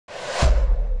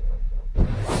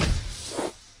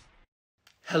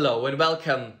Hello and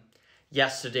welcome.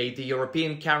 Yesterday, the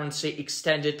European currency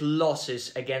extended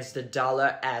losses against the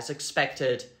dollar as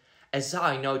expected. As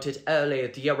I noted earlier,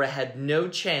 the euro had no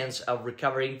chance of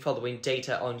recovering following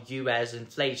data on US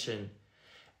inflation.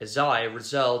 As a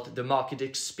result, the market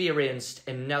experienced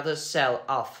another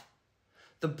sell-off.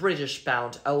 The British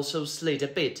pound also slid a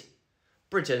bit.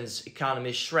 Britain's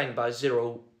economy shrank by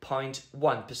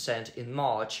 0.1% in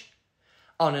March.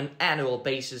 On an annual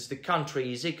basis, the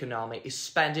country's economy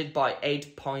expanded by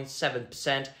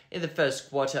 8.7% in the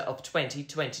first quarter of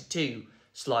 2022,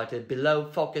 slightly below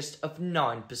forecast of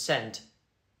 9%.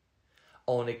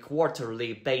 On a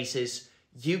quarterly basis,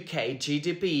 UK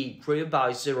GDP grew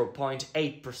by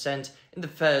 0.8% in the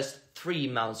first 3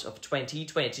 months of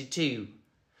 2022,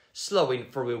 slowing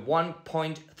from a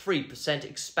 1.3%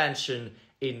 expansion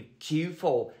in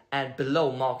Q4 and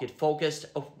below market forecast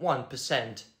of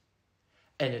 1%.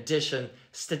 In addition,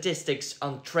 statistics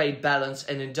on trade balance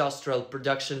and industrial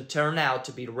production turn out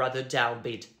to be rather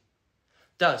downbeat.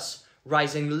 Thus,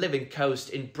 rising living costs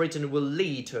in Britain will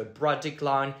lead to a broad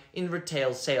decline in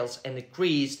retail sales and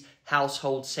increased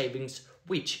household savings,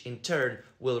 which in turn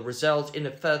will result in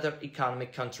a further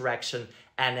economic contraction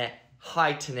and a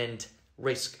heightened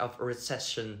risk of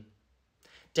recession.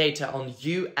 Data on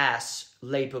US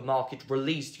labor market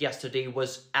released yesterday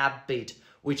was upbeat,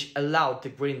 which allowed the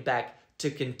greenback to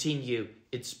continue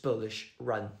its bullish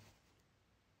run.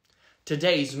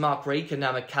 Today's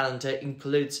macroeconomic calendar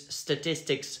includes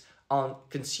statistics on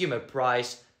consumer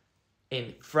price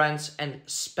in France and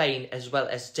Spain, as well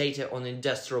as data on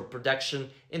industrial production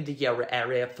in the euro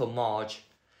area for March.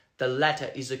 The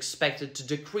latter is expected to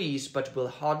decrease but will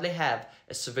hardly have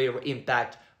a severe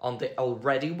impact on the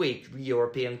already weak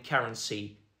European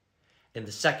currency. In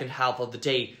the second half of the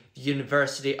day, the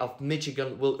University of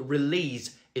Michigan will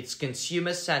release its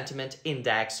Consumer Sentiment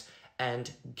Index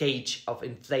and gauge of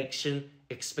inflation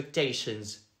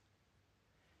expectations.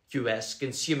 US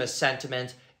consumer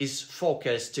sentiment is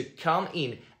forecast to come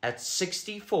in at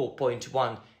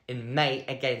 64.1 in May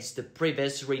against the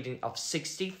previous reading of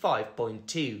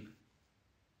 65.2.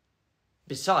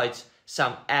 Besides,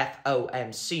 some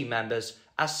FOMC members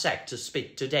are set to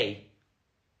speak today.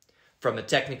 From a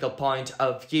technical point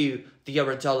of view, the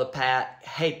euro-dollar pair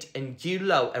hit a new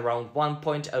low around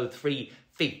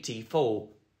 1.0354.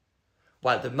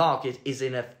 While the market is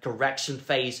in a correction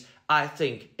phase, I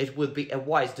think it would be a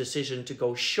wise decision to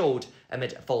go short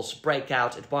amid a false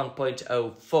breakout at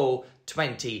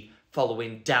 1.0420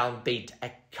 following downbeat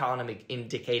economic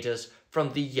indicators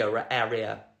from the euro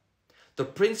area. The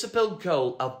principal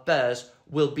goal of bears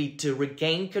will be to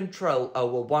regain control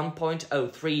over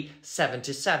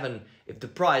 1.0377. If the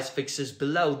price fixes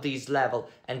below this level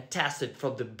and tested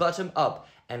from the bottom up,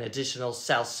 an additional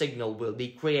sell signal will be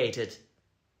created.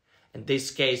 In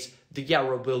this case, the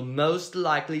euro will most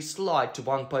likely slide to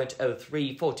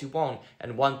 1.0341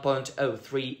 and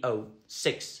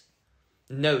 1.0306.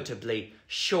 Notably,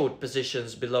 short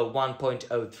positions below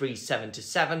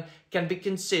 1.0377 can be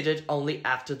considered only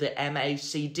after the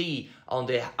MACD on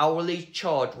the hourly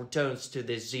chart returns to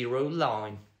the zero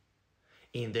line.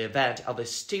 In the event of a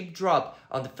steep drop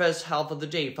on the first half of the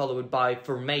day followed by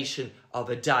formation of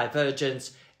a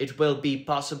divergence, it will be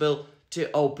possible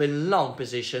to open long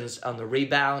positions on the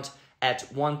rebound at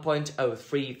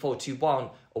 1.0341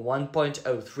 or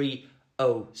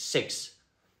 1.0306.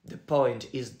 The point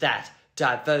is that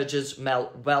divergence may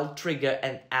well trigger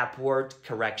an upward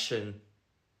correction.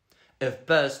 If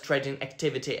bears trading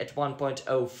activity at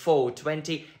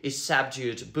 1.0420 is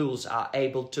subdued, bulls are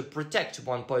able to protect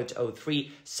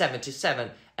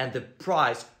 1.0377 and the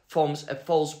price forms a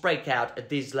false breakout at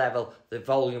this level, the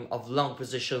volume of long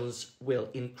positions will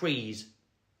increase.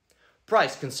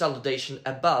 Price consolidation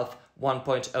above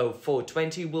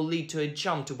 1.0420 will lead to a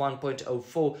jump to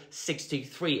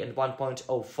 1.0463 and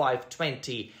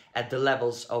 1.0520 at the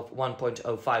levels of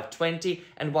 1.0520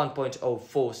 and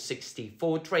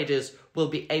 1.0464. Traders will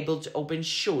be able to open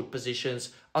short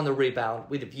positions on the rebound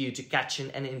with a view to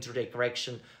catching an intraday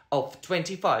correction of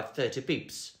 25-30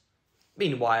 pips.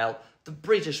 Meanwhile, the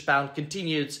British pound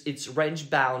continues its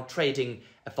range-bound trading.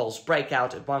 A false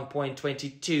breakout at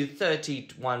 1.2230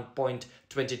 to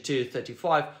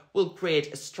 1.2235 will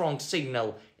create a strong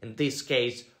signal. In this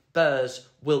case, bears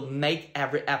will make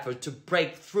every effort to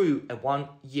break through a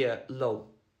one-year low.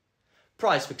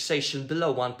 Price fixation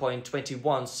below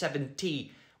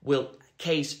 1.2170 will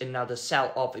case another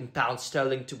sell-off in pound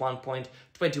sterling to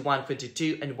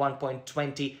 1.2122 and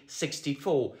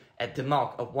 1.2064. At the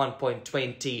mark of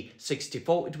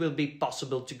 1.2064, it will be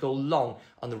possible to go long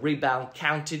on the rebound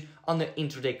counted on the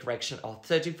intraday correction of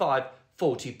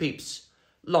 35-40 pips.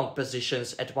 Long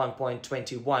positions at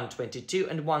 1.2122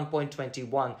 and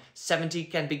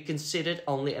 1.2170 can be considered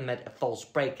only amid a false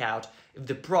breakout. If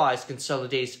the price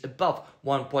consolidates above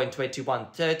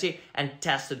 1.2130 and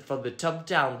tested from the top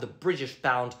down, the British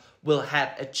pound will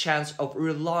have a chance of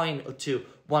relying to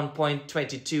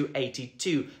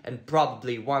 1.2282 and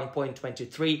probably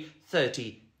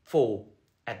 1.2334.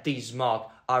 At this mark,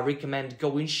 I recommend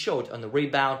going short on the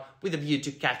rebound with a view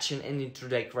to catching an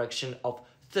intraday correction of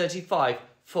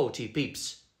 35-40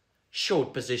 pips.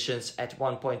 Short positions at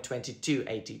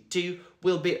 1.2282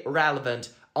 will be relevant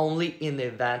only in the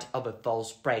event of a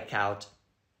false breakout.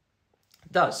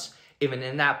 Thus, even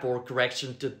an upward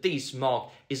correction to this mark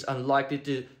is unlikely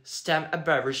to stem a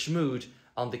bearish mood.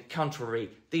 On the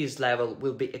contrary, this level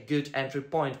will be a good entry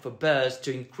point for bears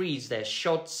to increase their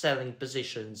short selling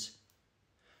positions.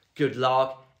 Good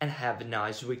luck and have a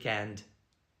nice weekend.